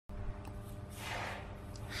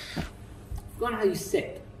Go on how you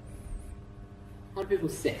sit. How do people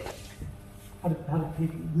sit? How do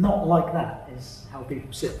people, not like that is how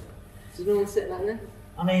people sit. Does no one sit like that?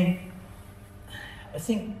 I mean, I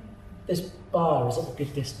think this bar is at a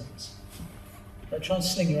good distance. Like, try and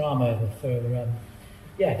sling your arm over for,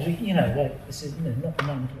 yeah, because you know, like, this is, you know, not the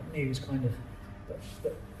 9 o'clock news kind of,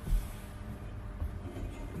 but.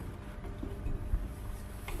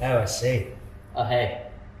 Oh, I see. Oh,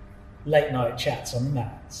 hey. Late night chats on the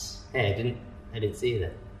mats. Hey, I didn't see you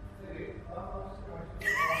there.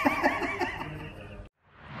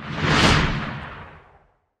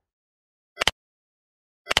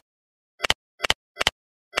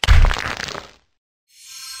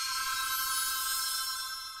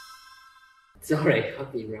 Sorry,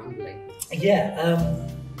 I've been rambling. Yeah,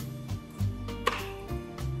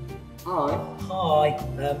 Hi. Hi.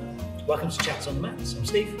 Welcome to Chats on the Mats. I'm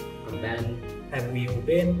Steve. I'm Ben. How have we all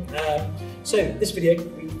been? So this video,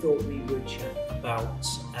 we thought we would chat about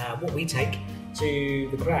what we take to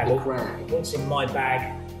the crag. What's in my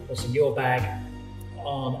bag? What's in your bag?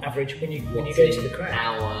 On average, when you go to the crag.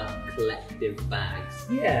 Our collective bags.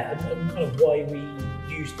 Yeah, and kind of why we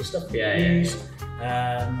use the stuff that we use.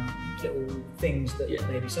 Little things that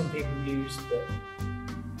maybe some people use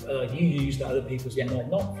that you use that other people might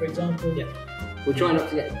not, for example. Yeah. We'll try not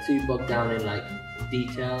to get too bogged down in like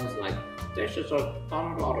details, like this is a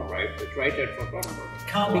lot of rope, it's rated for blah, blah, blah.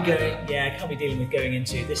 Can't be dealing with going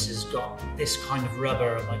into this has got this kind of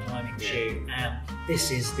rubber on my climbing shoe, and this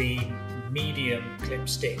is the medium clip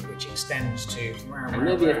stick which extends to. And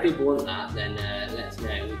maybe if people want that, then let us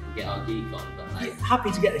know. We can get our geek on. But like,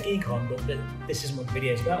 happy to get the geek on, but this isn't what the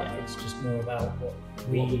video's about. It's just more about what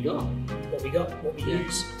we got, what we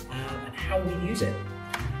use, and how we use it.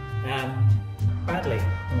 Badly.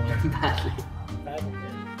 Badly.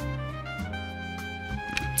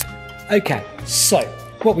 Okay, so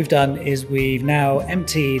what we've done is we've now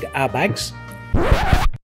emptied our bags.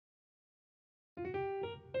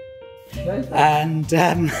 And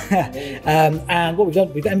what we've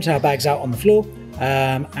done, we've emptied our bags out on the floor,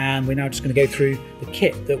 and we're now just going to go through the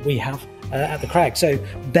kit that we have at the crag. So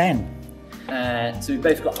Ben. So we've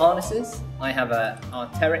both got harnesses. I have a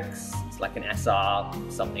Arc'teryx, it's like an SR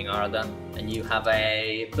something or other, and you have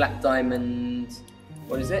a Black Diamond,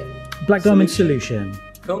 what is it? Black Diamond Solution.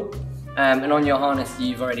 Cool. And on your harness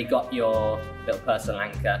you've already got your little personal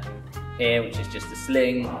anchor here, which is just a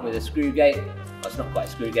sling with a screw gate. Well, it's not quite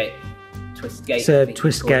a screw gate. Twist gate. It's a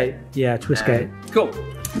twist gate. Yeah, twist gate. Cool.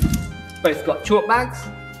 Both got chalk bags.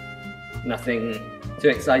 Nothing too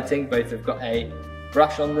exciting. Both have got a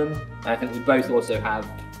brush on them. I think we both also have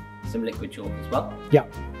some liquid chalk as well. Yeah.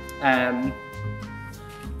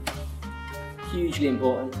 Hugely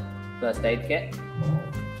important first aid kit.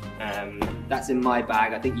 That's in my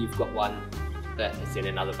bag. I think you've got one that is in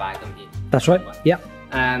another bag, haven't you? That's right. Yeah.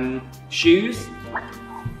 Shoes.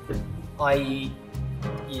 I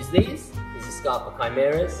use these. These are Scarpa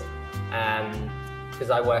Chimeras. Because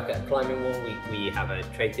I work at a climbing wall, we have a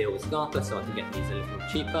trade deal with Scarpa, so I can get these a little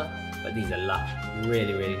cheaper. But these are lush,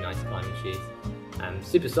 really, really nice climbing shoes.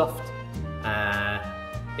 Super soft.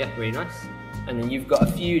 Yeah, really nice. And then you've got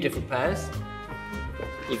a few different pairs.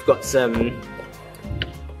 You've got some,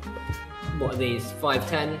 what are these?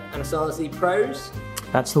 510 Anasazi Pros.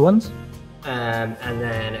 That's the ones. And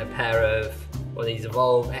then a pair of, what are these,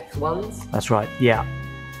 Evolve X1s? That's right, yeah.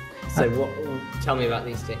 So tell me about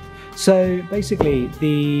these two. So basically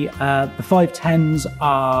the 510s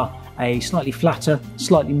are a slightly flatter,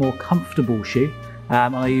 slightly more comfortable shoe.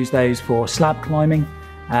 And I use those for slab climbing.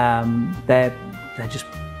 They're just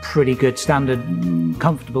pretty good, standard,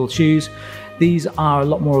 comfortable shoes. These are a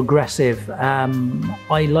lot more aggressive.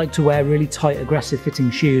 I like to wear really tight, aggressive fitting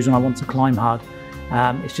shoes when I want to climb hard.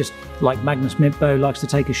 It's just like Magnus Midtbo likes to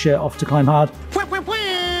take his shirt off to climb hard.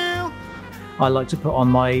 I like to put on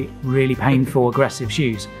my really painful, aggressive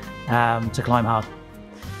shoes to climb hard.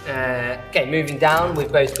 Okay, moving down,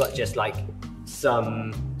 we've both got just like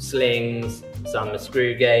some slings, some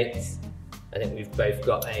screw gates. I think we've both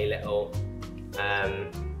got a little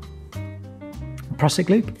Prusik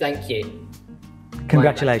loop? Thank you.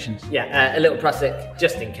 Congratulations. Yeah, a little Prusik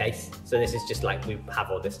just in case. So this is just like we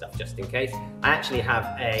have all this stuff just in case. I actually have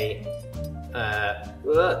a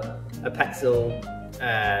Petzl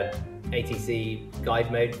ATC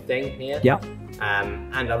guide mode thing here. Yeah.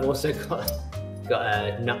 And I've also got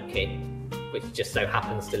a nut kit, which just so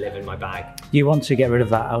happens to live in my bag. You want to get rid of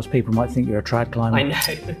that, else people might think you're a trad climber. I know,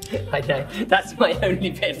 I know. That's my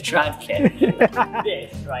only bit of trad kit.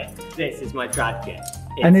 This is my trad kit.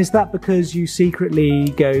 And is that because you secretly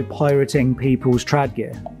go pirating people's trad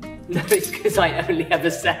gear? No, it's because I only have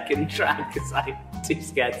a second trad because I'm too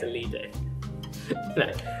scared to lead it.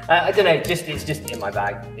 No, I don't know. It's just in my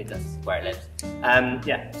bag. It does where it lives.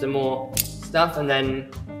 Yeah, some more stuff, and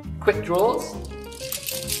then quick draws.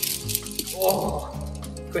 Oh,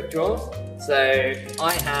 quick draws. So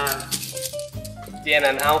I have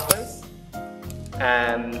DMM alphas.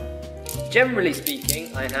 Generally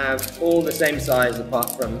speaking, I have all the same size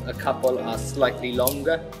apart from a couple are slightly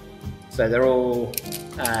longer. So they're all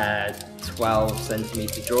 12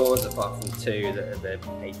 centimeter draws apart from two that are the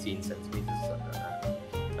 18 centimeters, something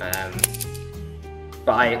like that.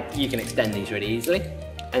 But you can extend these really easily.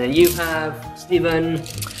 And then you have, Stephen?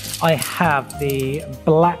 I have the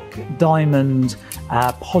Black Diamond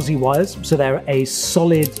posi wires. So they're a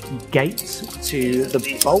solid gate to the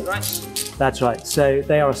bolt. Right. That's right. So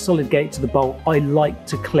they are a solid gate to the bolt. I like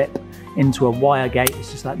to clip into a wire gate.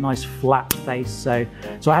 It's just that nice flat face. So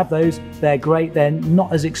I have those. They're great. They're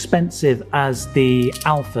not as expensive as the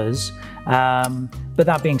alphas. But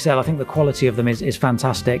that being said, I think the quality of them is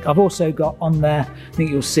fantastic. I've also got on there, I think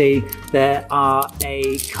you'll see, there are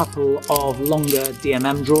a couple of longer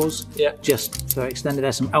DMM draws. Yeah. Just for extended.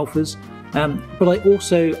 There's some alphas. But I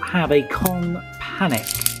also have a Kong Panic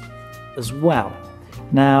as well.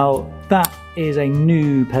 Now, that is a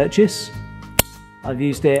new purchase. I've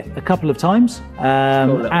used it a couple of times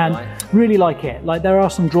and really like it. Like, there are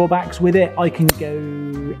some drawbacks with it. I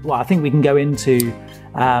think we can go into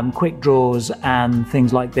quick draws and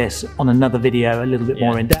things like this on another video a little bit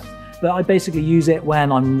more in depth. But I basically use it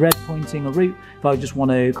when I'm red pointing a route, if I just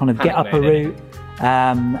want to kind of get up a route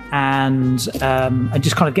and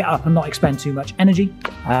just kind of get up and not expend too much energy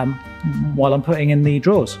while I'm putting in the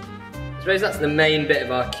draws. I suppose that's the main bit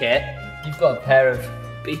of our kit. You've got a pair of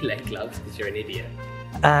B-leg gloves because you're an idiot.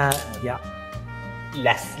 Yeah.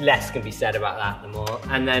 Less can be said about that, the more.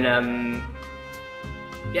 And then,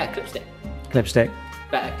 yeah, clipstick. Clipstick.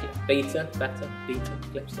 Better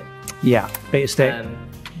clipstick. Yeah, beta stick.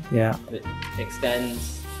 Yeah. It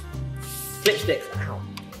extends. Clipsticks, ow.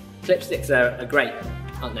 Clipsticks are great,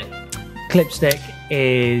 aren't they? Clipstick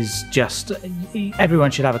is just,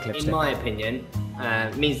 everyone should have a clipstick. In my opinion,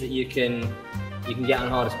 it means that you can get on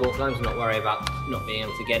harder sport climbs and not worry about not being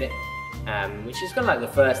able to get it, which is kind of like the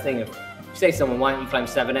first thing of, if you say to someone, why don't you climb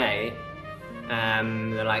 7A?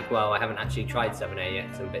 They're like, well, I haven't actually tried 7A yet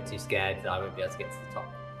because I'm a bit too scared that I won't be able to get to the top.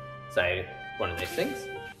 So, one of those things.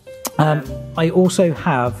 I also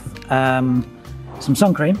have some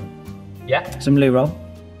sun cream, some loo roll,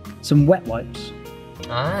 some wet wipes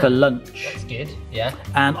for lunch. That's good, yeah.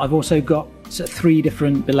 And I've also got 3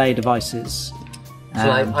 different belay devices. So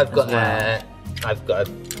I've got a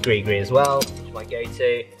Gree as well, which might go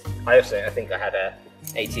to. I think I had a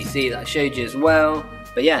ATC that I showed you as well.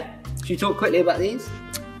 But yeah, should we talk quickly about these?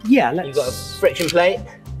 Yeah, let's. You've got a friction plate.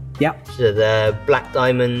 Yeah. So the Black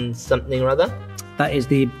Diamond something or other. That is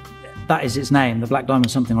its name, the Black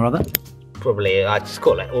Diamond something or other. Probably, I just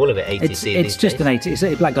call it all of it ATC. It's just an ATC. It's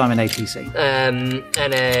a Black Diamond ATC. And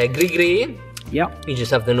a Gree. Yep. You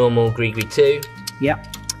just have the normal Gree 2. Yep.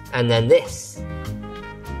 And then this.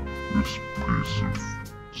 This piece of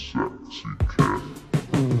sexy kit.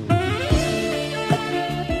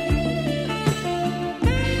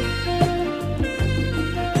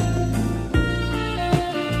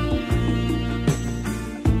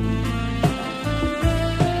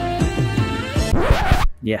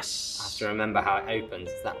 Yes. I have to remember how it opens.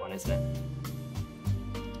 It's that one, isn't it?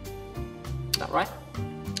 Is that right?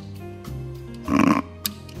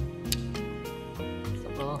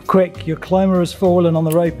 Quick, your climber has fallen on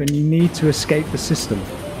the rope and you need to escape the system.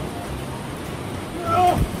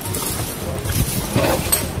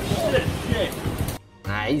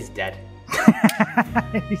 Nah, he's dead.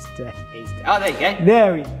 He's dead. Oh, there you go.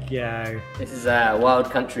 There we go. This is a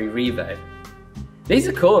Wild Country Revo. These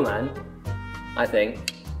are cool, man. I think.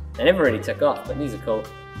 They never really took off, but these are cool.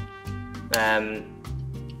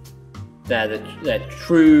 They're the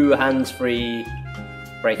true hands-free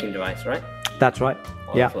braking device, right? That's right.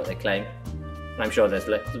 Well, that's what they claim. And I'm sure there's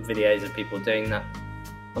lots of videos of people doing that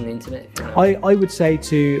on the internet. I would say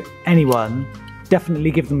to anyone,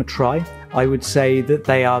 definitely give them a try. I would say that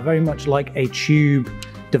they are very much like a tube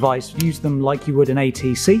device. Use them like you would an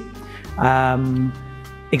ATC.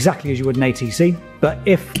 Exactly as you would an ATC. But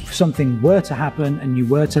if something were to happen and you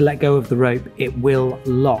were to let go of the rope, it will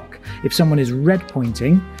lock. If someone is red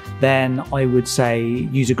pointing, then I would say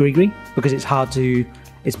use a Gree because it's hard to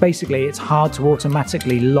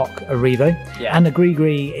automatically lock a Revo. Yeah. And a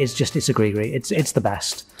Gree is just, it's a Gree. It's the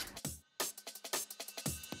best.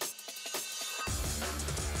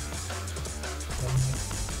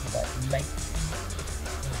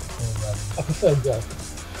 I prefer one.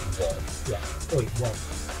 Yeah. Oh, one.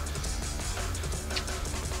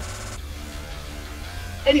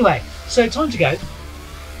 Anyway, so time to go.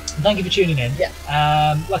 Thank you for tuning in.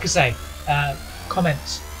 Yeah. Like I say,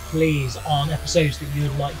 comments please on episodes that you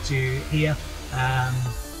would like to hear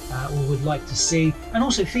or would like to see, and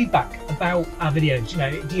also feedback about our videos. You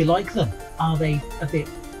know, do you like them? Are they a bit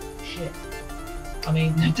shit? I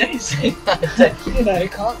mean, Don't say that. you know, You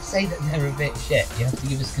can't say that they're a bit shit. You have to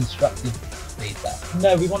give us constructive feedback.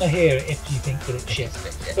 no, we want to hear it if you think that it's shit. It's a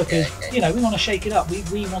bit shit. Because Yeah, okay. you know, we want to shake it up.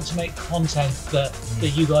 We want to make content that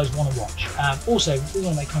you guys want to watch. Also, we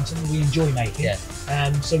want to make content that we enjoy making.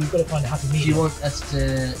 Yeah. So we've got to find a happy Do medium. you want us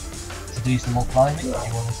to do some more climbing? Do you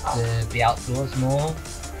want us to be outdoors more?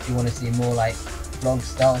 Do you want to see more like vlog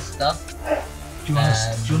style stuff? Do you want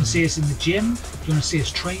to see us in the gym? Do you want to see us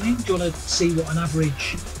training? Do you want to see what an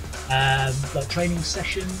average like training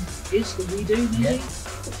session is that we do? Maybe? Yeah.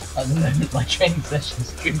 At the moment, my training session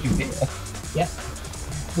is drinking beer. Yeah.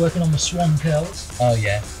 Working on the swan curls. Oh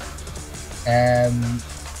yeah.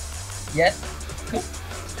 Yeah.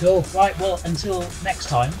 Cool. Right. Well, until next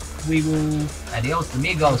time, we will Adios,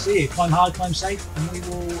 amigos. see you. Climb hard, climb safe, and we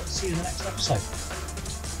will see you in the next episode.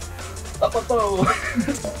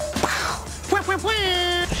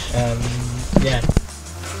 Yeah.